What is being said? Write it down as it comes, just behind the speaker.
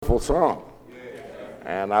wonderful song.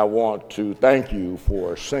 And I want to thank you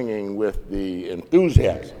for singing with the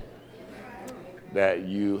enthusiasm that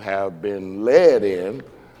you have been led in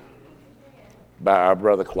by our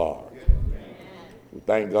brother Clark. We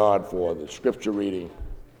thank God for the scripture reading,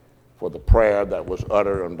 for the prayer that was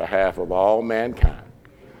uttered on behalf of all mankind,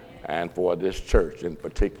 and for this church in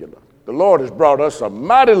particular. The Lord has brought us a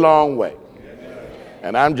mighty long way.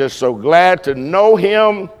 And I'm just so glad to know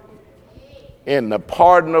him in the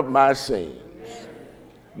pardon of my sins,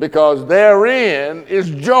 because therein is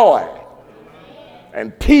joy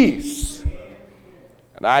and peace.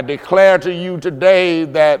 And I declare to you today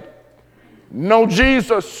that no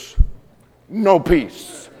Jesus, no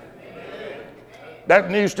peace.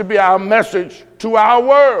 That needs to be our message to our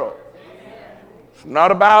world. It's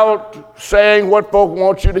not about saying what folk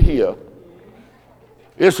want you to hear.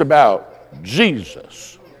 It's about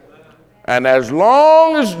Jesus. And as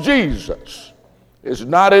long as Jesus is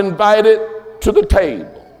not invited to the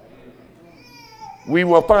table, we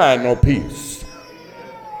will find no peace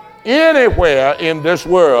anywhere in this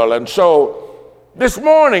world. And so this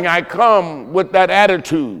morning I come with that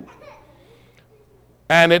attitude,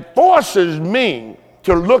 and it forces me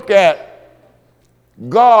to look at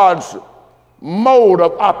God's mode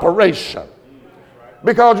of operation,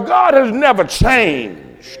 because God has never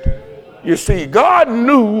changed. You see, God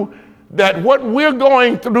knew that what we're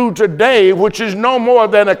going through today, which is no more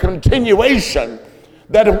than a continuation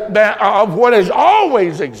of what has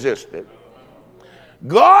always existed,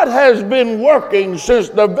 God has been working since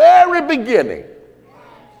the very beginning,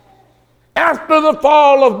 after the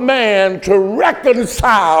fall of man, to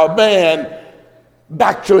reconcile man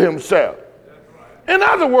back to himself. In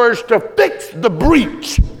other words, to fix the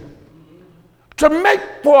breach, to make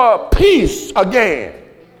for peace again,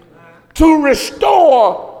 to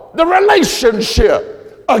restore the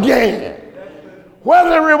relationship again.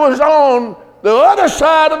 Whether it was on the other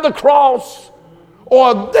side of the cross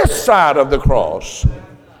or this side of the cross,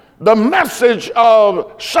 the message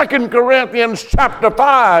of 2 Corinthians chapter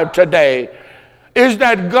 5 today is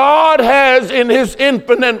that God has, in his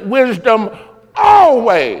infinite wisdom,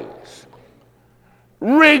 always,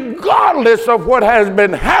 regardless of what has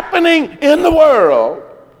been happening in the world,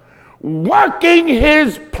 working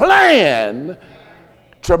his plan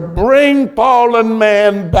to bring fallen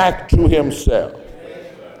man back to himself.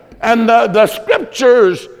 And the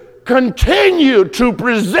scriptures continue to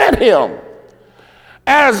present him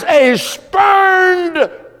as a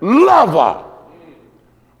spurned lover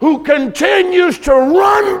who continues to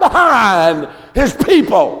run behind his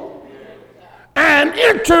people and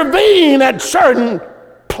intervene at certain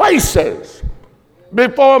places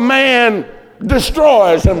before man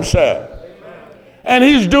destroys himself. And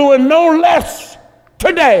he's doing no less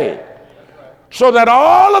today, so that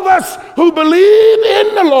all of us who believe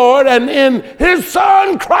in the Lord and in his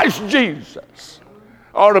son Christ Jesus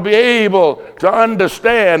ought to be able to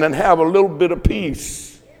understand and have a little bit of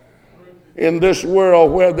peace in this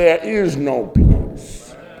world where there is no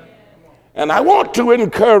peace. And I want to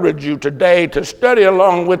encourage you today to study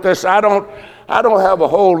along with us. I don't have a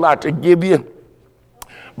whole lot to give you,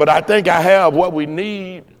 but I think I have what we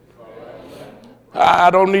need. I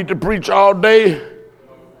don't need to preach all day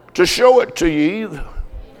to show it to you either.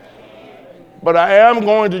 But I am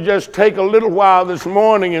going to just take a little while this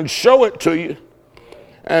morning and show it to you,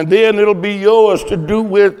 and then it'll be yours to do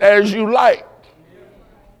with as you like.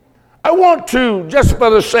 I want to, just for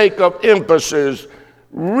the sake of emphasis,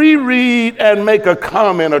 reread and make a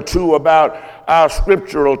comment or two about our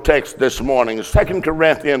scriptural text this morning, 2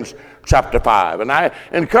 Corinthians chapter 5. And I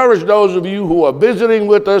encourage those of you who are visiting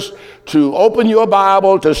with us to open your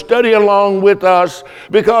Bible, to study along with us,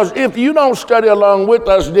 because if you don't study along with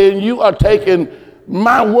us, then you are taking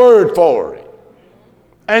my word for it.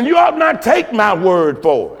 And you ought not take my word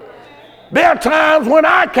for it. There are times when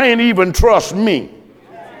I can't even trust me.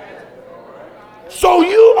 So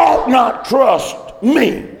you ought not trust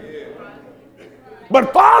me.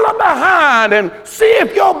 But follow behind and see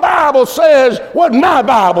if your Bible says what my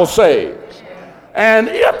Bible says. And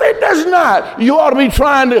if it does not, you ought to be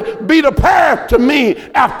trying to beat a path to me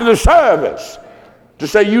after the service to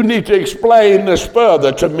say, you need to explain this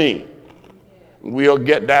further to me. We'll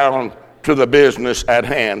get down to the business at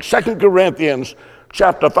hand. 2 Corinthians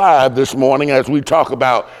chapter 5 this morning, as we talk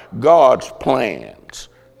about God's plans.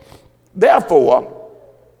 Therefore,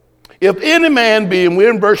 if any man be, and we're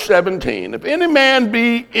in verse 17, if any man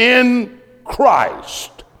be in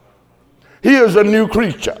Christ, he is a new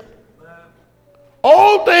creature.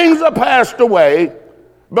 All things are passed away.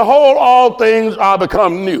 Behold, all things are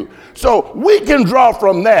become new. So we can draw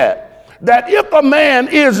from that that if a man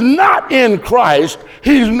is not in Christ,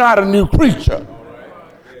 he's not a new creature.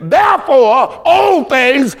 Therefore, old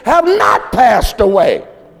things have not passed away,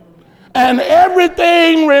 and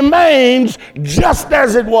everything remains just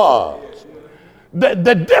as it was. The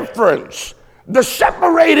difference, the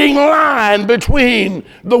separating line between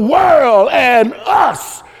the world and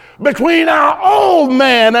us, between our old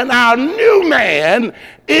man and our new man,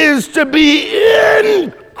 is to be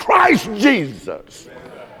in Christ Jesus.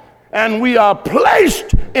 And we are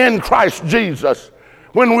placed in Christ Jesus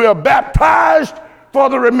when we are baptized for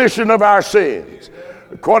the remission of our sins.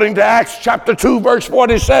 According to Acts chapter 2, verse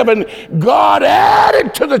 47, God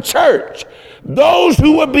added to the church those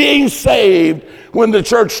who were being saved when the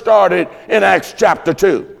church started in Acts chapter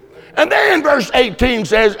 2. And then verse 18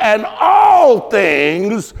 says, and all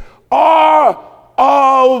things are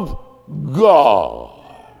of God.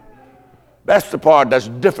 That's the part that's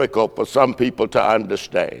difficult for some people to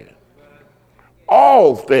understand.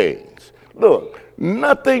 All things. Look,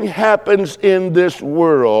 nothing happens in this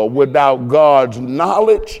world without God's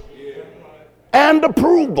knowledge and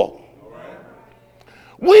approval.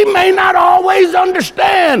 We may not always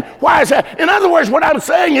understand why it's happening. In other words, what I'm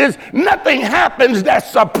saying is nothing happens that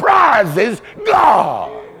surprises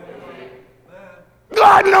God.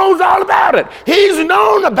 God knows all about it. He's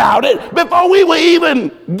known about it before we were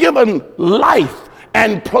even given life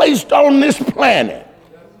and placed on this planet.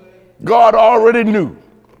 God already knew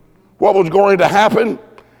what was going to happen.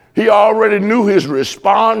 He already knew his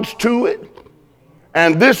response to it.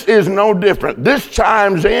 And this is no different. This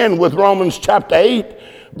chimes in with Romans chapter 8,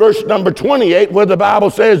 verse number 28, where the Bible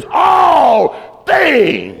says, all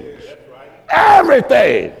things,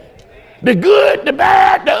 everything, the good, the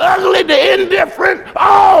bad, the ugly, the indifferent,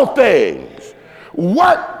 all things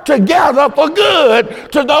work together for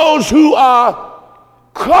good to those who are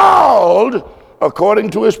called according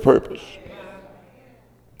to his purpose.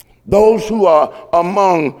 Those who are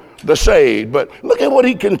among the saved. But look at what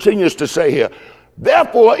he continues to say here.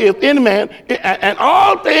 Therefore, if any man, and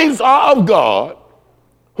all things are of God,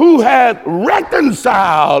 who hath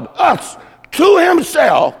reconciled us to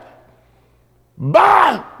himself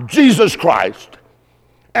by Jesus Christ,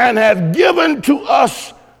 and hath given to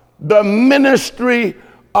us the ministry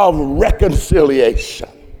of reconciliation.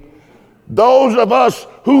 Those of us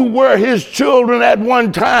who were his children at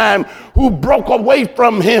one time, who broke away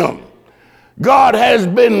from him, God has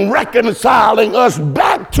been reconciling us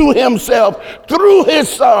back to himself through his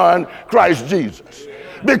son, Christ Jesus.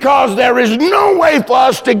 Because there is no way for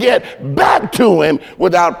us to get back to him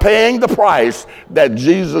without paying the price that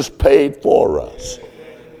Jesus paid for us.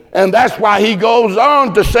 And that's why he goes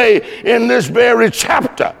on to say in this very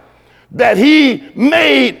chapter that he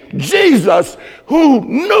made Jesus, who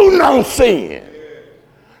knew no sin,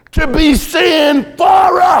 to be sin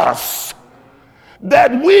for us,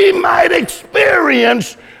 that we might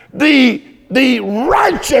experience the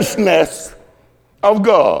righteousness of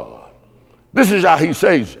God. This is how he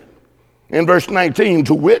says it. In verse 19,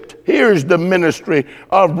 to wit, here's the ministry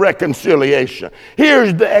of reconciliation.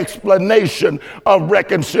 Here's the explanation of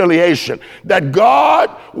reconciliation. That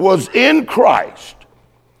God was in Christ,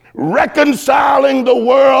 reconciling the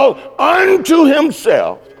world unto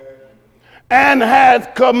himself, and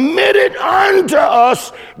hath committed unto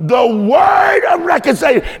us the word of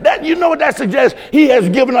reconciliation. That, you know what that suggests? He has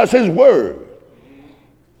given us his word,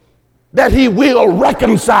 that he will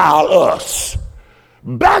reconcile us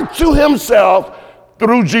back to himself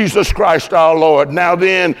through Jesus Christ our Lord. Now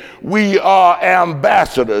then, we are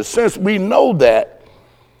ambassadors. Since we know that,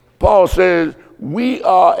 Paul says we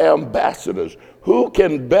are ambassadors. Who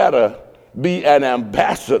can better be an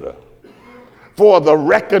ambassador for the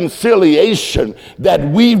reconciliation that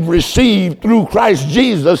we've received through Christ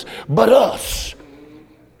Jesus but us?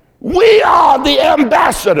 We are the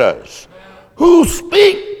ambassadors who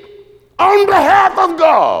speak on behalf of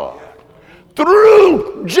God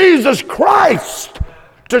through Jesus Christ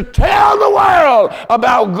to tell the world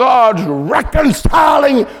about God's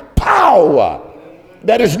reconciling power,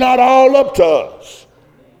 that it's not all up to us.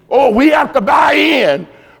 Oh, we have to buy in,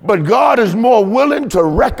 but God is more willing to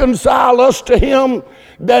reconcile us to him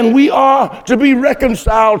than we are to be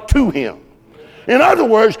reconciled to him. In other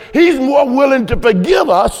words, he's more willing to forgive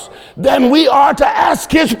us than we are to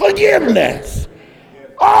ask his forgiveness.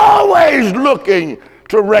 Always looking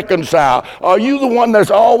to reconcile. Are you the one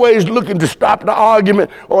that's always looking to stop the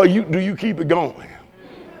argument, or do you keep it going?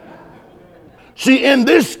 See, in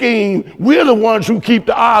this scheme, we're the ones who keep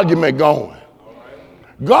the argument going.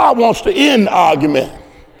 God wants to end the argument.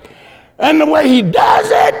 And the way he does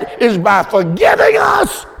it is by forgiving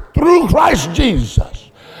us through Christ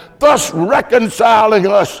Jesus, thus reconciling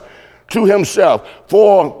us to himself.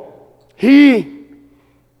 For he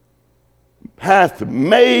hath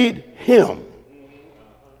made him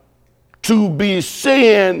to be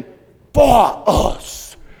sin for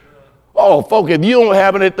us. Oh, folks, if you don't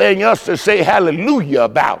have anything else to say hallelujah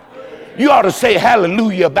about, you ought to say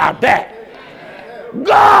hallelujah about that.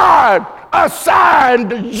 God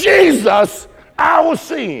assigned Jesus our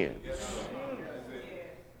sins.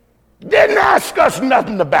 Didn't ask us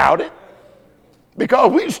nothing about it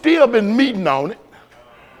because we've still been meeting on it.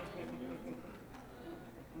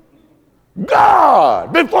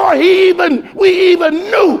 God, before we even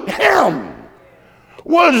knew him,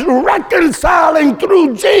 was reconciling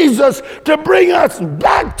through Jesus to bring us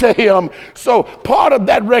back to him. So part of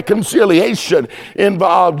that reconciliation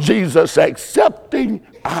involved Jesus accepting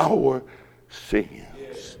our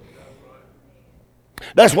sins.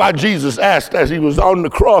 That's why Jesus asked as he was on the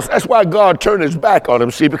cross. That's why God turned his back on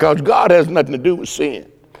him, see, because God has nothing to do with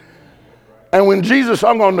sin. And when Jesus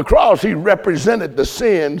hung on the cross, he represented the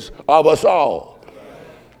sins of us all.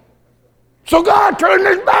 So God turned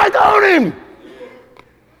his back on him.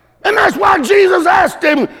 And that's why Jesus asked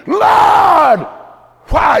him, Lord,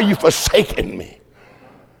 why are you forsaking me?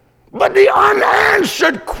 But the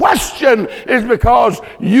unanswered question is because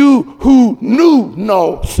you who knew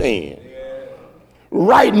no sin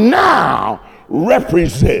right now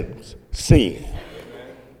represents sin.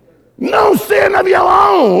 No sin of your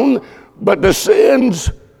own, but the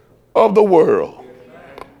sins of the world.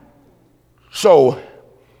 So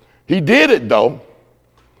he did it though,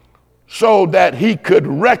 so that he could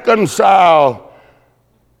reconcile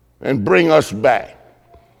and bring us back,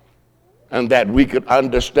 and that we could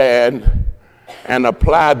understand and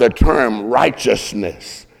apply the term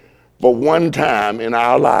righteousness for one time in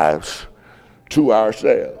our lives to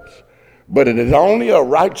ourselves. But it is only a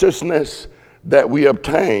righteousness that we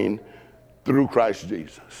obtain through Christ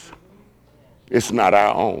Jesus. It's not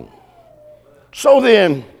our own. So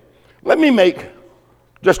then, let me make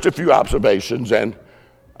just a few observations and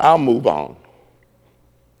I'll move on.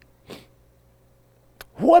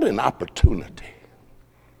 What an opportunity.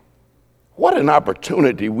 What an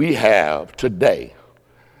opportunity we have today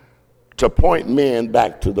to point men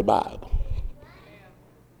back to the Bible.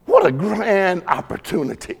 What a grand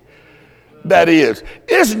opportunity that is.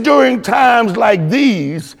 It's during times like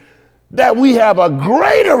these that we have a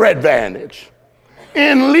greater advantage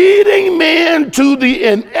in leading men to the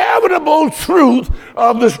inevitable truth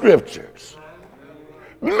of the scriptures.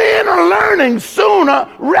 Men are learning sooner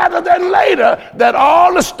rather than later that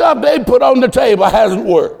all the stuff they put on the table hasn't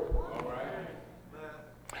worked.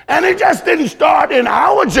 And it just didn't start in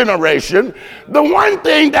our generation. The one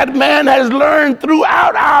thing that man has learned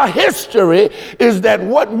throughout our history is that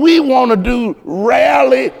what we want to do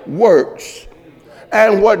rarely works.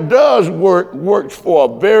 And what does work works for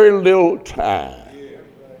a very little time.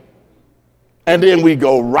 And then we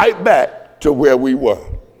go right back to where we were.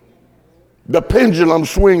 The pendulum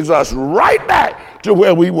swings us right back to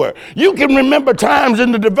where we were. You can remember times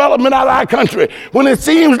in the development of our country when it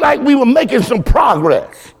seems like we were making some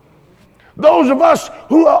progress. Those of us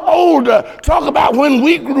who are older talk about when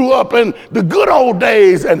we grew up in the good old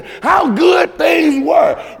days and how good things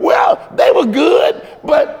were. Well, they were good,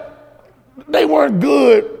 but they weren't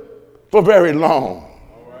good for very long.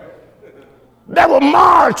 There were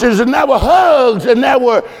marches and there were hugs and there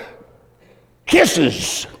were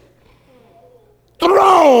kisses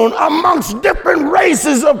thrown amongst different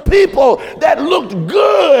races of people that looked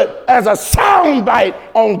good as a soundbite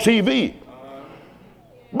on TV.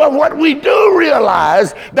 But what we do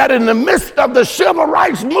realize that in the midst of the civil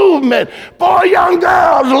rights movement, 4 young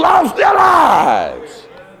girls lost their lives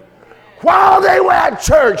while they were at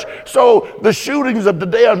church. So the shootings of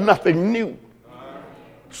today are nothing new.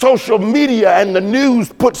 Social media and the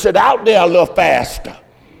news puts it out there a little faster,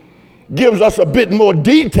 gives us a bit more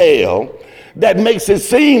detail that makes it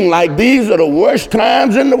seem like these are the worst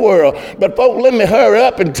times in the world. But folks, let me hurry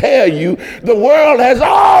up and tell you, the world has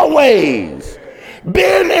always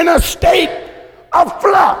been in a state of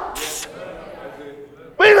flux.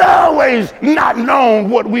 We've always not known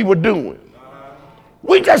what we were doing.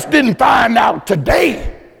 We just didn't find out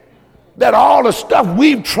today that all the stuff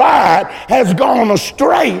we've tried has gone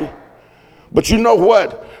astray. But you know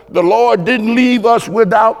what? The Lord didn't leave us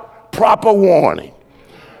without proper warning.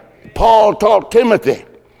 Paul taught Timothy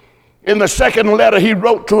in the second letter he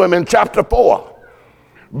wrote to him in chapter 4,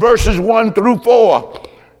 verses 1 through 4.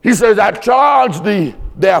 He says, I charge thee,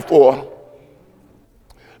 therefore,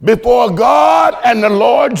 before God and the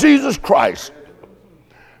Lord Jesus Christ,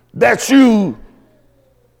 that you,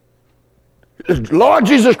 Lord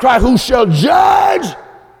Jesus Christ, who shall judge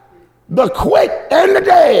the quick and the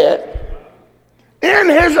dead In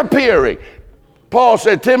his appearing, Paul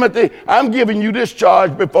said, Timothy, I'm giving you this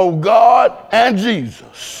charge before God and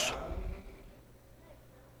Jesus.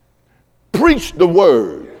 Preach the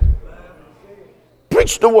word.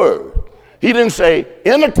 Preach the word. He didn't say,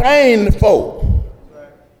 entertain the folk.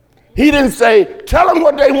 He didn't say, tell them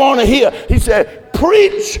what they want to hear. He said,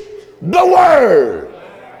 preach the word.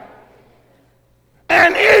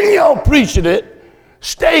 And in your preaching it,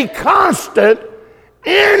 stay constant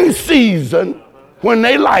in season when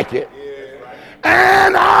they like it,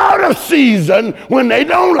 and out of season when they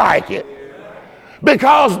don't like it.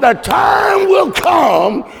 Because the time will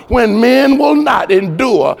come when men will not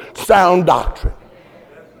endure sound doctrine.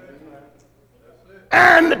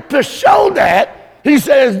 And to show that, he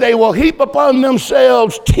says they will heap upon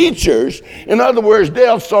themselves teachers. In other words,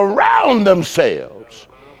 they'll surround themselves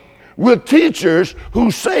with teachers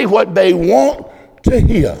who say what they want to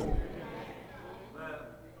hear.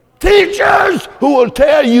 Teachers who will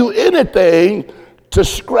tell you anything to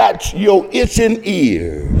scratch your itching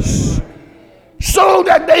ears so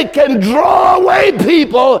that they can draw away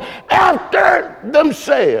people after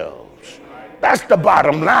themselves. That's the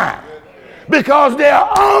bottom line. Because they're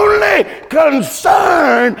only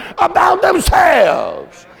concerned about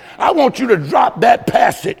themselves. I want you to drop that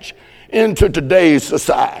passage into today's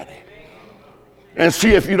society and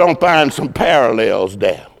see if you don't find some parallels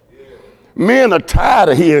there. Men are tired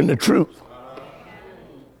of hearing the truth.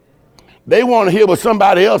 They want to hear what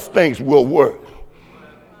somebody else thinks will work.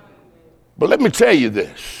 But let me tell you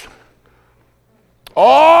this.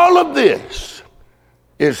 All of this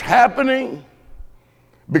is happening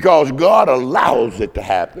because God allows it to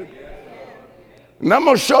happen. And I'm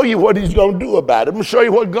going to show you what he's going to do about it. I'm going to show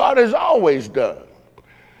you what God has always done.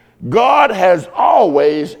 God has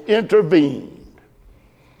always intervened.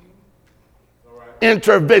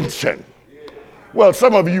 Intervention. Well,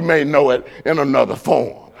 some of you may know it in another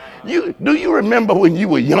form. Do you remember when you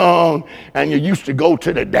were young and you used to go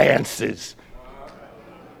to the dances?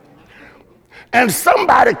 And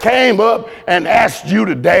somebody came up and asked you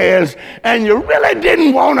to dance, and you really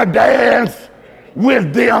didn't want to dance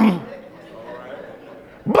with them,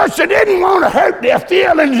 but you didn't want to hurt their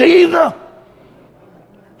feelings either.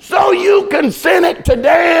 So you consented to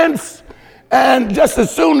dance, and just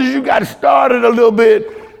as soon as you got started a little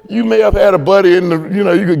bit, you may have had a buddy in the,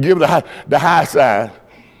 you could give the high sign.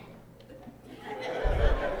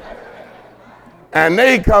 And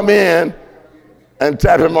they come in and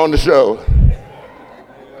tap him on the shoulder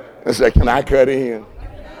and say, can I cut in?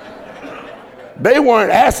 They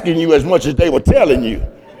weren't asking you as much as they were telling you.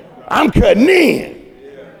 I'm cutting in.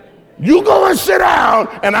 You go and sit down,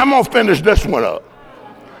 and I'm going to finish this one up.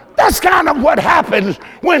 That's kind of what happens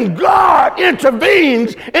when God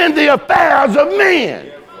intervenes in the affairs of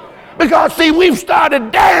men. Because, see, we've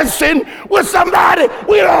started dancing with somebody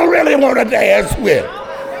we don't really want to dance with.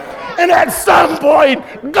 And at some point,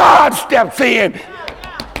 God steps in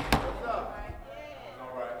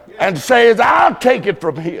and says, I'll take it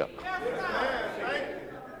from here.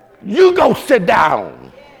 You go sit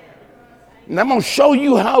down. And I'm going to show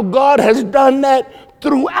you how God has done that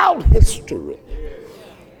throughout history.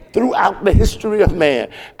 Throughout the history of man.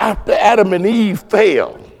 After Adam and Eve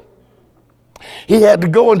fell, he had to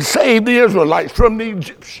go and save the Israelites from the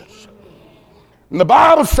Egyptians. And the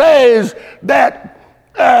Bible says that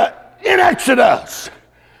in Exodus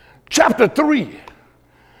chapter 3,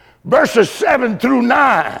 verses 7 through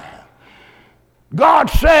 9, God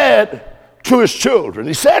said to his children,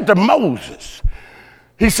 he said to Moses,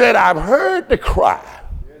 he said, I've heard the cry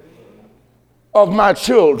of my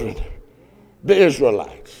children, the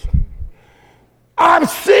Israelites. I've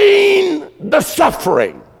seen the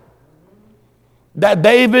suffering that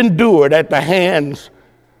they've endured at the hands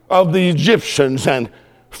of the Egyptians and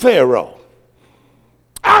Pharaoh.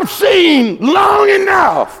 I've seen long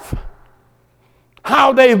enough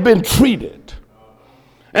how they've been treated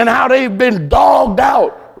and how they've been dogged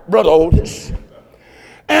out, Brother Otis.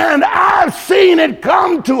 And I've seen it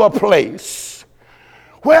come to a place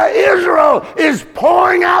where Israel is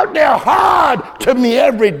pouring out their heart to me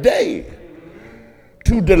every day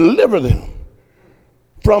to deliver them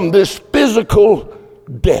from this physical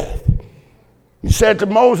death. He said to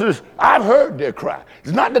Moses, I've heard their cry.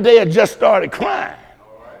 It's not that they had just started crying.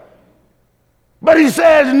 But he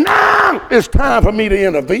says, now it's time for me to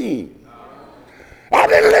intervene. I've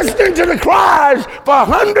been listening to the cries for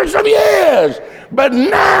hundreds of years. But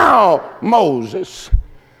now, Moses,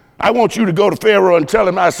 I want you to go to Pharaoh and tell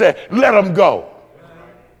him, I said, let him go.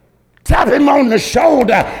 Tap him on the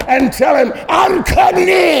shoulder and tell him, I'm cutting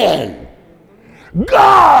in.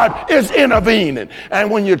 God is intervening. And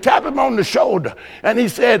when you tap him on the shoulder and he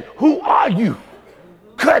said, who are you?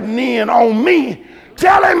 cutting in on me.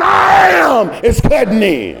 Tell him I am is cutting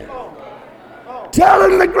in. Tell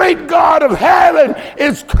him the great God of heaven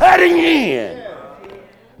is cutting in.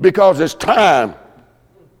 Because it's time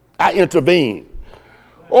I intervene.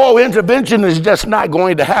 Oh, intervention is just not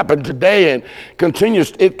going to happen today, and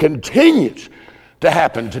it continues to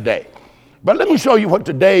happen today. But let me show you what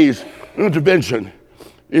today's intervention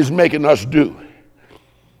is making us do.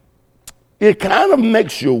 It kind of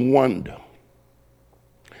makes you wonder,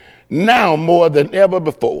 now more than ever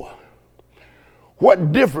before,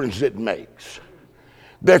 what difference it makes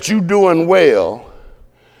that you're doing well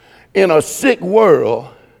in a sick world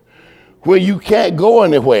where you can't go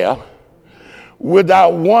anywhere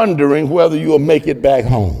without wondering whether you'll make it back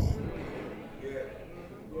home.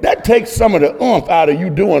 That takes some of the oomph out of you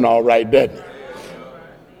doing all right, doesn't it?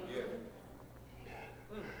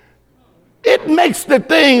 It makes the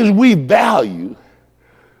things we value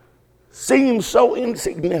seem so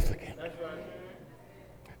insignificant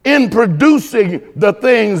in producing the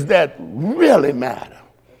things that really matter.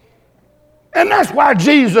 And that's why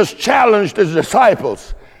Jesus challenged his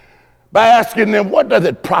disciples by asking them, what does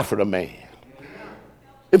it profit a man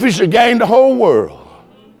if he should gain the whole world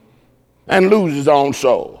and lose his own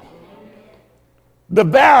soul? The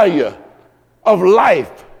value of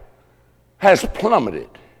life has plummeted,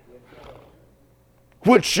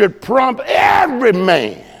 which should prompt every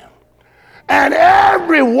man and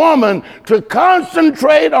every woman to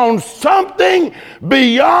concentrate on something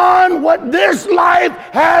beyond what this life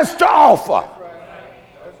has to offer.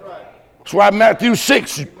 That's why Matthew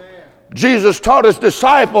 6, Jesus taught his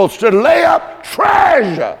disciples to lay up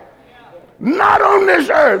treasure, not on this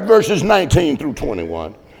earth, verses 19 through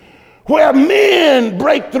 21, where men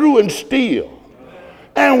break through and steal,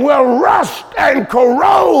 and where rust and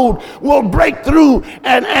corrode will break through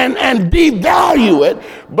and devalue it,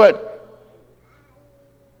 but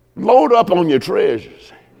load up on your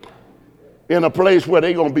treasures in a place where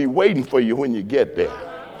they're going to be waiting for you when you get there.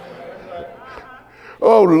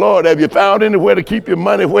 Oh, Lord, have you found anywhere to keep your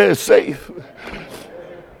money where it's safe?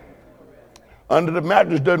 Under the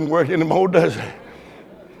mattress doesn't work anymore, does it?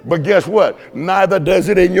 But guess what? Neither does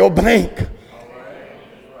it in your bank.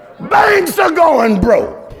 Banks are going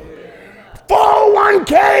broke.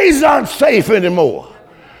 401ks aren't safe anymore.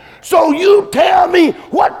 So you tell me,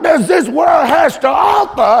 what does this world has to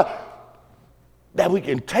offer that we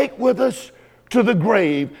can take with us to the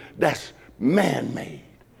grave that's man-made?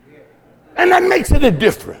 And that makes it a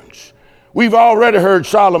difference. We've already heard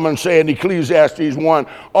Solomon say in Ecclesiastes 1,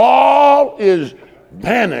 all is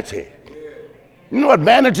vanity. You know what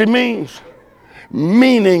vanity means?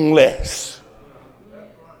 Meaningless.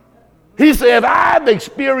 He said, I've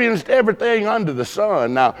experienced everything under the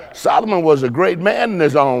sun. Now, Solomon was a great man in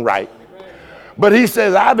his own right. But he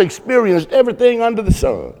says, I've experienced everything under the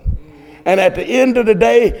sun. And at the end of the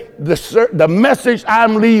day, the message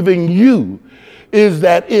I'm leaving you is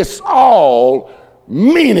that it's all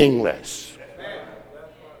meaningless.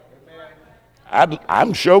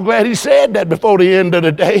 I'm sure glad he said that before the end of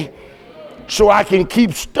the day, so I can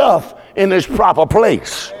keep stuff in its proper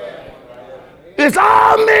place. It's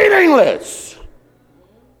all meaningless.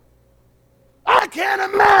 I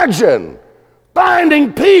can't imagine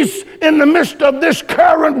finding peace in the midst of this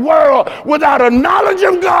current world without a knowledge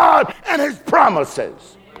of God and his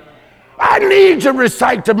promises. I need to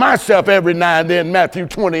recite to myself every now and then Matthew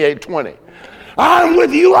 28:20. I'm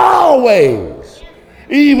with you always,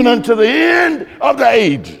 even unto the end of the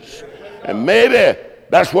ages. And maybe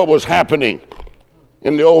that's what was happening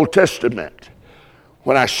in the Old Testament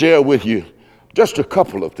when I share with you just a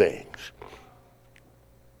couple of things.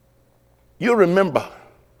 You remember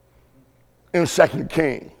in 2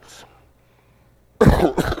 Kings,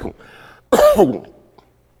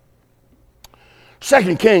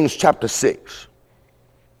 2 Kings chapter 6,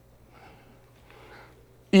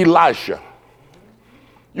 Elisha.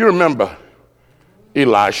 You remember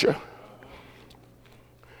Elisha?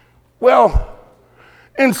 Well,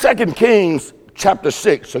 in 2 Kings chapter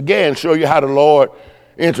 6, again, show you how the Lord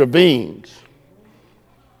intervenes.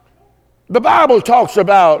 The Bible talks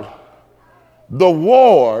about the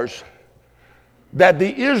wars that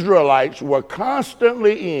the Israelites were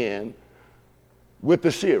constantly in with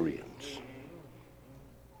the Syrians.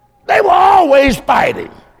 They were always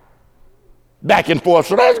fighting back and forth.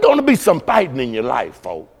 So there's going to be some fighting in your life,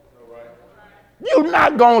 folks. You're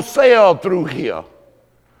not going to sail through here.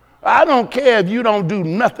 I don't care if you don't do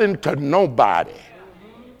nothing to nobody.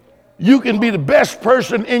 You can be the best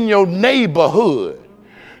person in your neighborhood.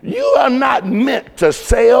 You are not meant to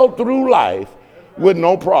sail through life with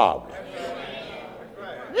no problem.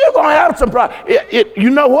 You're going to have some problems. You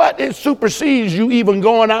know what? It supersedes you even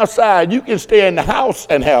going outside. You can stay in the house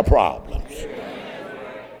and have problems.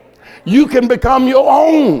 You can become your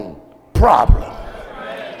own problem.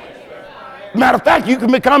 Matter of fact, you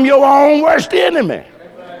can become your own worst enemy.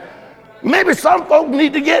 Maybe some folk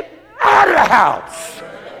need to get out of the house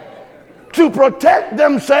to protect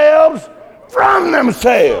themselves from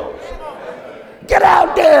themselves. Get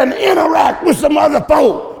out there and interact with some other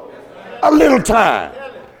folk a little time.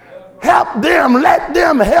 Help them, let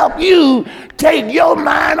them help you take your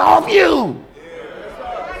mind off you.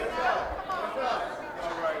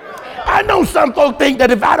 I know some folk think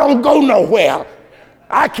that if I don't go nowhere,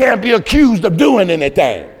 I can't be accused of doing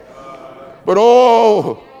anything. But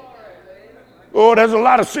there's a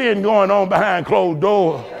lot of sin going on behind closed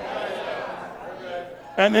doors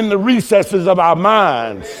and in the recesses of our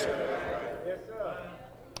minds.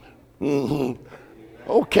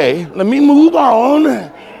 Okay, let me move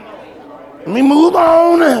on.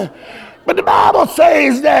 But the Bible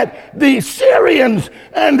says that the Syrians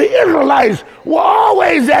and the Israelites were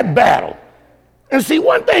always at battle. And see,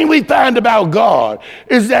 one thing we find about God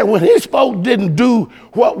is that when his folk didn't do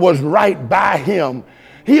what was right by him,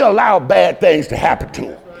 he allowed bad things to happen to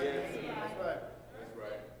them.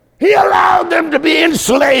 He allowed them to be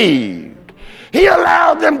enslaved. He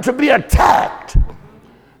allowed them to be attacked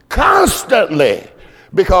constantly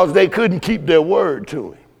because they couldn't keep their word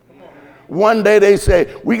to him. One day they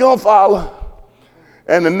say, we gonna follow.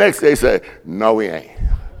 And the next day say, no, we ain't.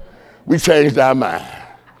 We changed our mind.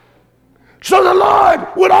 So the Lord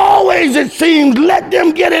would always, it seems, let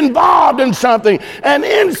them get involved in something. And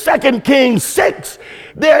in 2 Kings 6,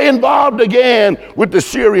 they're involved again with the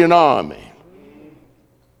Syrian army.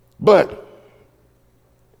 But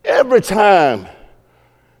every time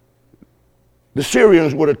the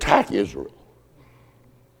Syrians would attack Israel,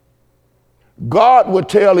 God would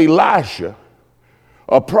tell Elisha,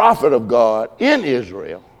 a prophet of God in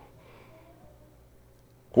Israel,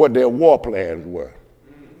 what their war plans were.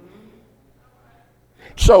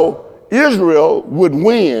 So Israel would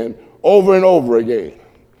win over and over again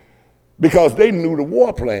because they knew the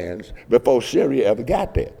war plans before Syria ever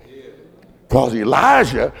got there. Because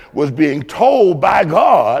Elijah was being told by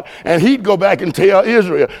God, and he'd go back and tell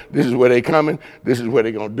Israel, this is where they're coming, this is what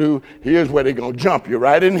they're going to do, here's where they're going to jump you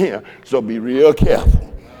right in here, so be real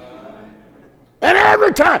careful. And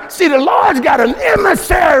every time, see, the Lord's got an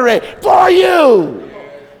emissary for you.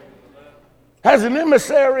 Has an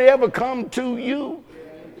emissary ever come to you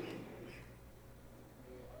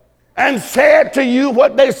and said to you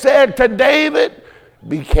what they said to David?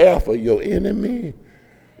 Be careful, your enemy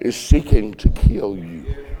is seeking to kill you.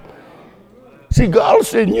 See, God will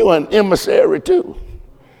send you an emissary too.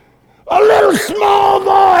 A little small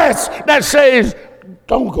voice that says,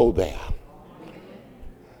 don't go there.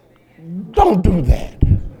 Don't do that.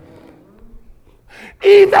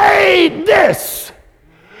 Evade this.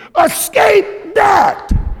 Escape that.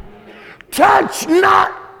 Touch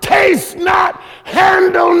not, taste not,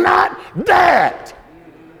 handle not that.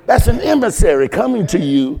 That's an emissary coming to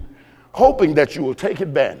you, hoping that you will take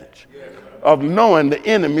advantage of knowing the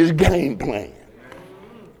enemy's game plan.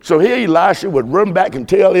 So here Elisha would run back and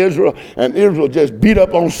tell Israel, and Israel just beat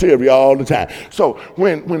up on Syria all the time. So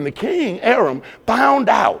when the king Aram found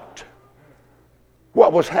out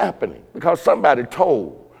what was happening, because somebody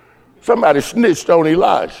snitched on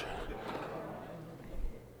Elijah,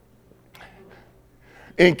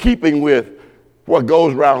 in keeping with what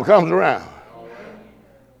goes around comes around.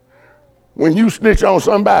 When you snitch on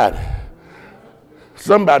somebody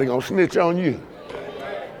gonna snitch on you.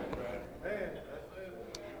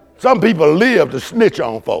 Some people live to snitch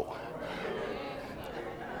on folk.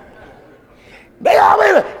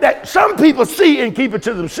 Some people see and keep it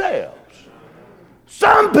to themselves.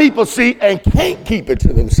 Some people see and can't keep it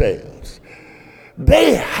to themselves.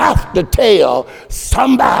 They have to tell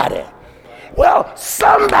somebody. Well,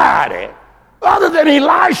 somebody other than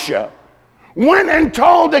Elisha went and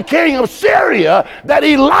told the king of Syria that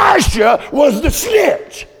Elisha was the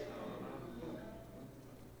snitch.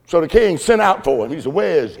 So the king sent out for him. He said,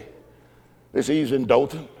 where is he? They said, he's in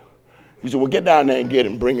Dothan. He said, well, get down there and get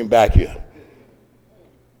him, bring him back here.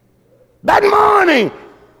 That morning,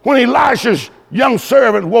 when Elisha's young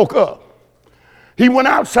servant woke up, he went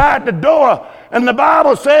outside the door, and the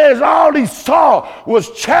Bible says all he saw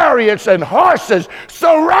was chariots and horses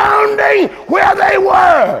surrounding where they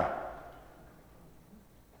were.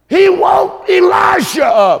 He woke Elisha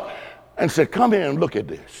up and said, come here and look at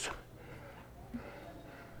this.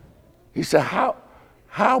 He said, how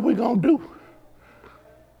are we going to do?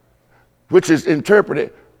 Which is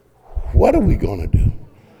interpreted, what are we going to do?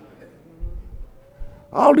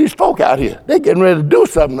 All these folk out here, they're getting ready to do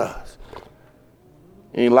something to us.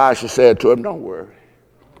 And Elisha said to him, don't worry.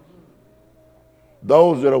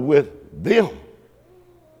 Those that are with them,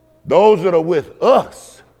 those that are with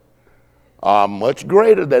us, are much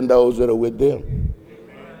greater than those that are with them.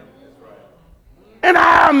 And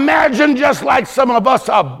I imagine, just like some of us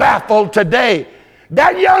are baffled today,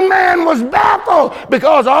 that young man was baffled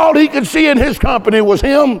because all he could see in his company was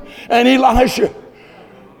him and Elisha.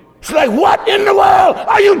 It's like, what in the world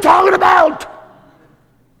are you talking about?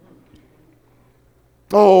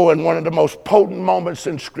 Oh, and one of the most potent moments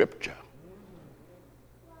in Scripture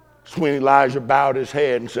is when Elijah bowed his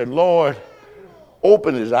head and said, Lord,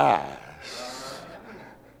 open his eyes.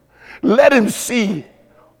 Let him see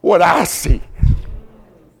what I see.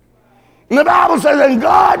 And the Bible says, and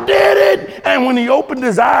God did it. And when he opened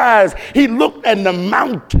his eyes, he looked, and the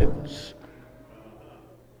mountains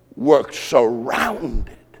were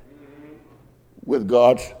surrounded with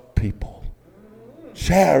God's people.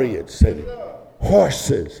 Chariots and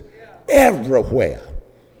horses everywhere.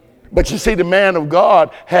 But you see, the man of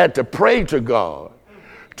God had to pray to God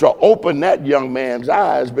to open that young man's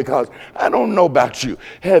eyes, because I don't know about you.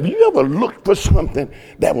 Have you ever looked for something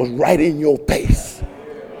that was right in your face?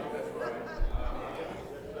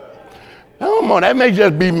 Come on, that may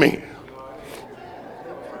just be me.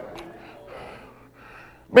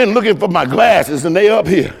 Been looking for my glasses and they up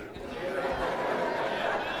here.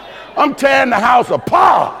 I'm tearing the house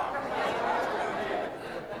apart.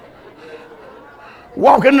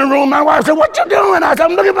 Walk in the room, my wife said, what you doing? I said,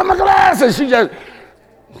 I'm looking for my glasses.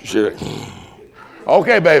 She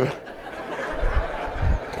okay, baby.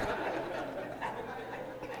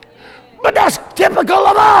 But that's typical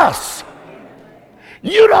of us.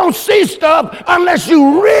 You don't see stuff unless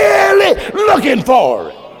you're really looking for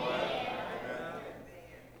it.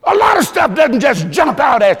 A lot of stuff doesn't just jump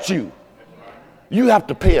out at you. You have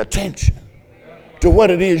to pay attention to what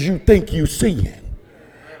it is you think you're seeing.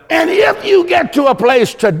 And if you get to a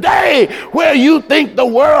place today where you think the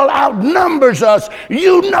world outnumbers us,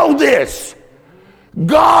 you know this: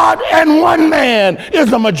 God and one man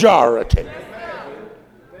is a majority.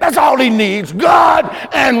 That's all he needs. God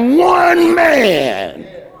and one man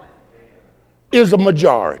is a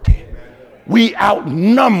majority. We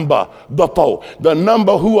outnumber the foe. The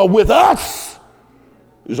number who are with us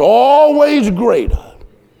is always greater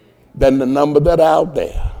than the number that are out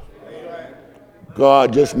there.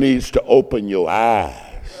 God just needs to open your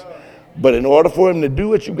eyes. But in order for him to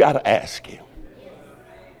do it, you got to ask him.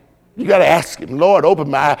 You got to ask him, Lord, open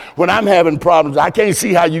my eyes. When I'm having problems, I can't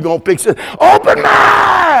see how you're going to fix it. Open my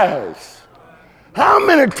eyes. How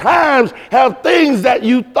many times have things that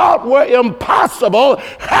you thought were impossible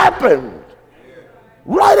happened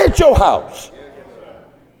right at your house?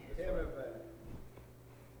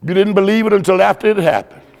 You didn't believe it until after it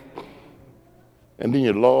happened. And then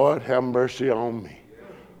you, Lord, have mercy on me.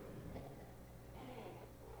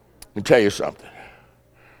 Let me tell you something.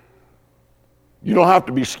 You don't have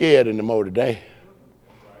to be scared anymore today,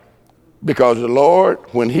 because the Lord,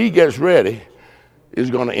 when he gets ready, is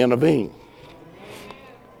going to intervene.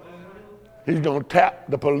 He's going to tap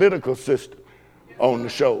the political system on the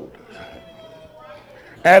shoulders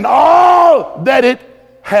and all that it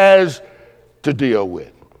has to deal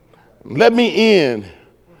with. Let me end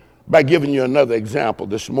by giving you another example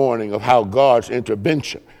this morning of how God's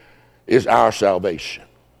intervention is our salvation.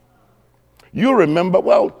 You remember,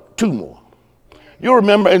 well, two more. You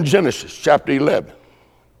remember in Genesis chapter 11.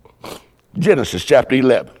 Genesis chapter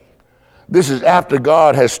 11. This is after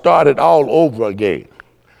God has started all over again.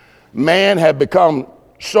 Man had become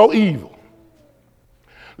so evil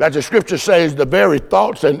that the scripture says the very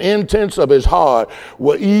thoughts and intents of his heart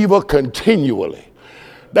were evil continually.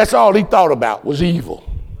 That's all he thought about was evil.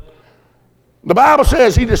 The Bible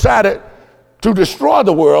says he decided to destroy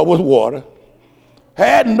the world with water,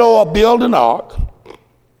 had Noah build an ark,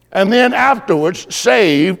 and then afterwards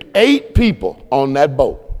saved 8 people on that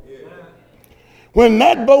boat. When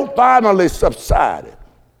that boat finally subsided,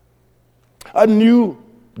 a new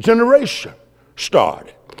generation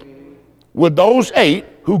started with those 8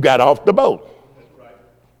 who got off the boat.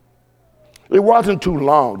 It wasn't too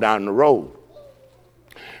long down the road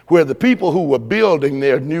where the people who were building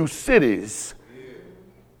their new cities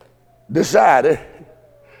decided,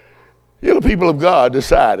 the people of God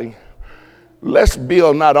deciding, let's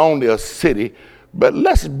build not only a city, but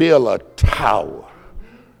let's build a tower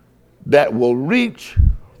that will reach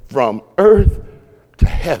from earth to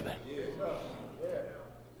heaven.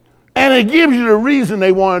 And it gives you the reason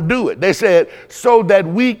they want to do it. They said, so that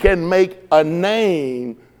we can make a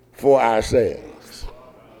name for ourselves.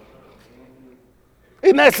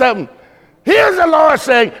 Isn't that something? Here's the Lord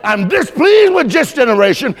saying, I'm displeased with this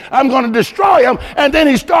generation. I'm going to destroy them. And then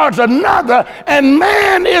he starts another, and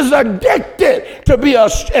man is addicted to be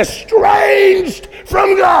estranged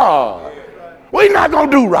from God. We're not going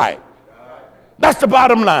to do right. That's the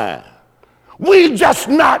bottom line. We're just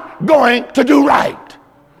not going to do right.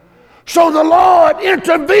 So the Lord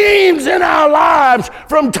intervenes in our lives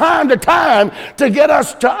from time to time to get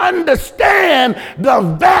us to understand the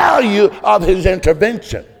value of his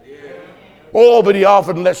intervention. Oh, but he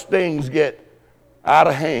often lets things get out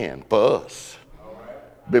of hand for us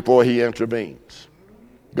before he intervenes.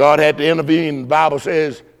 God had to intervene. The Bible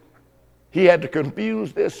says he had to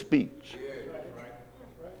confuse their speech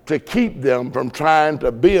to keep them from trying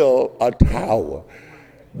to build a tower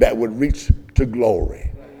that would reach to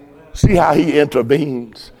glory. See how he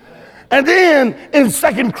intervenes? And then in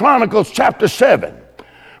 2 Chronicles chapter 7,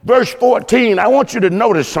 verse 14, I want you to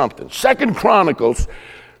notice something. 2 Chronicles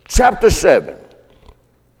chapter 7.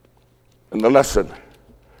 And the lesson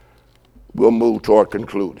will move toward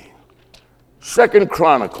concluding. 2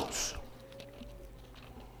 Chronicles.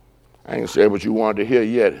 I ain't said what you wanted to hear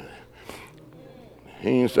yet. He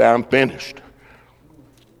ain't say I'm finished.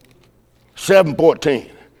 7:14.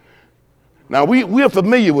 Now we're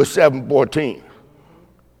familiar with 7:14.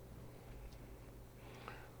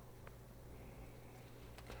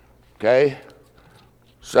 Okay?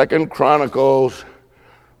 2 Chronicles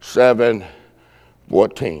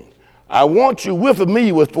 7:14. We're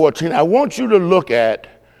familiar with 14. I want you to look at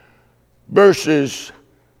verse 13.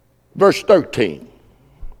 I want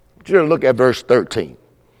you to look at verse 13.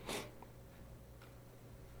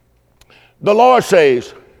 The Lord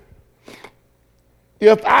says,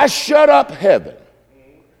 if I shut up heaven,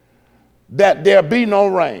 that there be no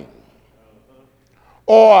rain,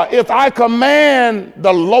 or if I command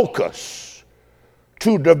the locusts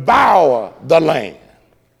to devour the land,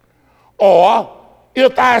 or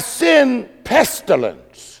if I send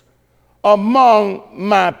pestilence among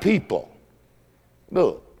my people.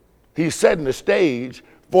 Look, he's setting the stage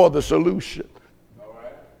for the solution.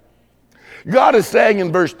 God is saying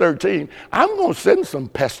in verse 13, I'm going to send some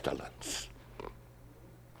pestilence.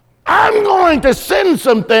 I'm going to send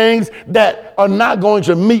some things that are not going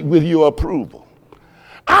to meet with your approval.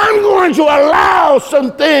 I'm going to allow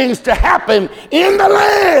some things to happen in the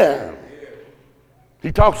land.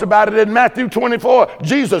 He talks about it in Matthew 24.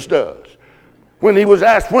 Jesus does. When he was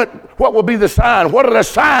asked, what will be the sign? What are the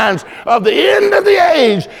signs of the end of the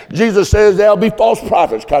age? Jesus says there'll be false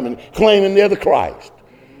prophets coming, claiming they're the Christ.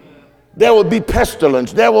 There will be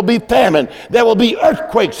pestilence. There will be famine. There will be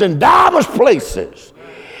earthquakes in diverse places.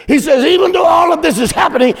 He says, even though all of this is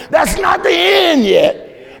happening, that's not the end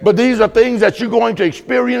yet. But these are things that you're going to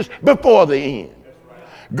experience before the end.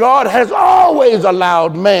 God has always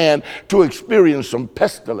allowed man to experience some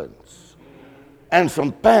pestilence and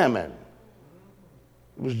some famine.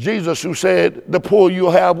 It was Jesus who said, the poor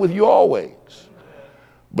you'll have with you always.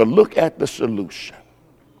 But look at the solution.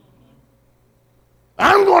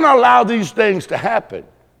 I'm going to allow these things to happen.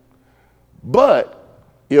 But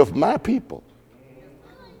if my people,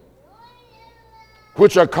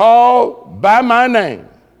 which are called by my name,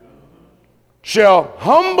 shall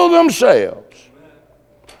humble themselves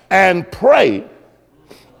and pray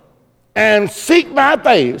and seek my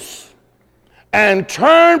face and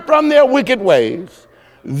turn from their wicked ways,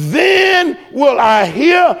 then will I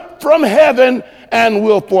hear from heaven and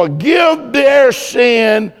will forgive their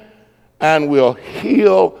sin and will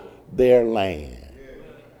heal their land.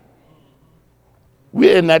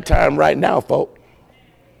 We're in that time right now, folks.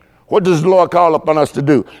 What does the Lord call upon us to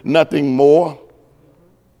do? Nothing more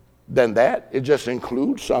than that. It just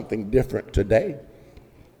includes something different today.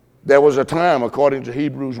 There was a time, according to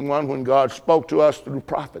Hebrews 1, when God spoke to us through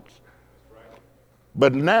prophets.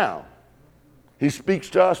 But now, he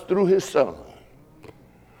speaks to us through his Son,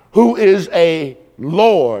 who is a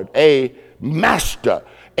Lord, a master,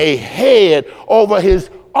 a head over his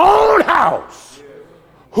own house,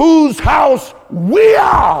 whose house we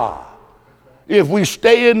are if we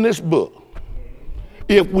stay in this book,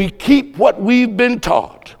 if we keep what we've been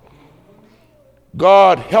taught.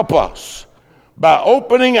 God, help us by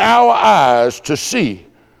opening our eyes to see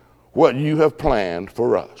what you have planned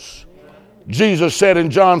for us. Jesus said in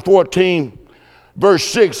John 14, verse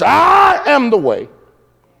 6, I am the way,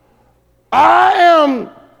 I am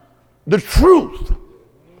the truth,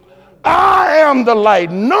 I am the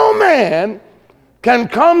light. No man can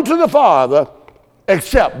come to the Father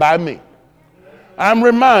except by me. I'm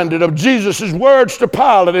reminded of Jesus' words to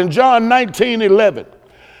Pilate in John 19:11,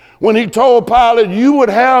 when he told Pilate, you would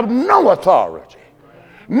have no authority,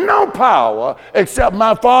 no power, except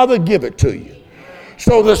my Father give it to you.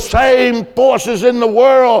 So the same forces in the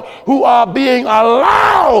world who are being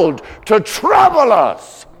allowed to trouble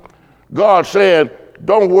us, God said,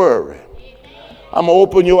 don't worry. I'm going to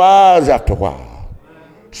open your eyes after a while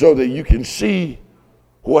so that you can see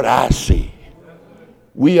what I see.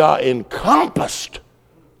 We are encompassed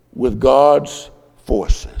with God's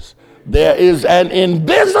forces. There is an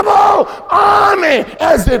invisible army,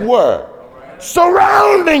 as it were,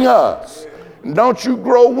 surrounding us. Don't you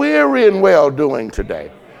grow weary in well-doing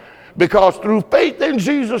today, because through faith in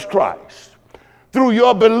Jesus Christ, through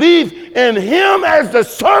your belief in him as the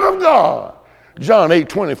Son of God, John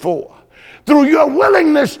 8:24, through your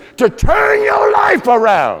willingness to turn your life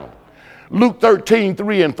around, Luke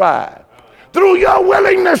 13:3-5, through your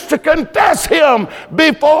willingness to confess him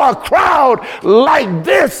before a crowd like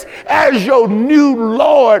this as your new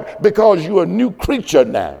Lord, because you're a new creature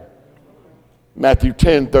now, Matthew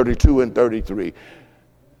 10:32-33.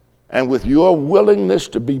 And with your willingness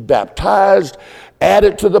to be baptized,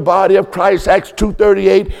 added to the body of Christ, Acts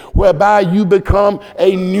 2:38, whereby you become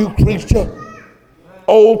a new creature.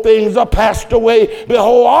 Old things are passed away.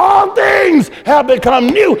 Behold, all things have become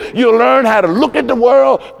new. You learn how to look at the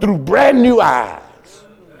world through brand new eyes.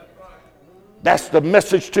 That's the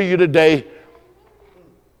message to you today.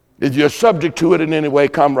 If you're subject to it in any way,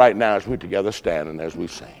 come right now as we together stand and as we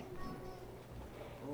sing.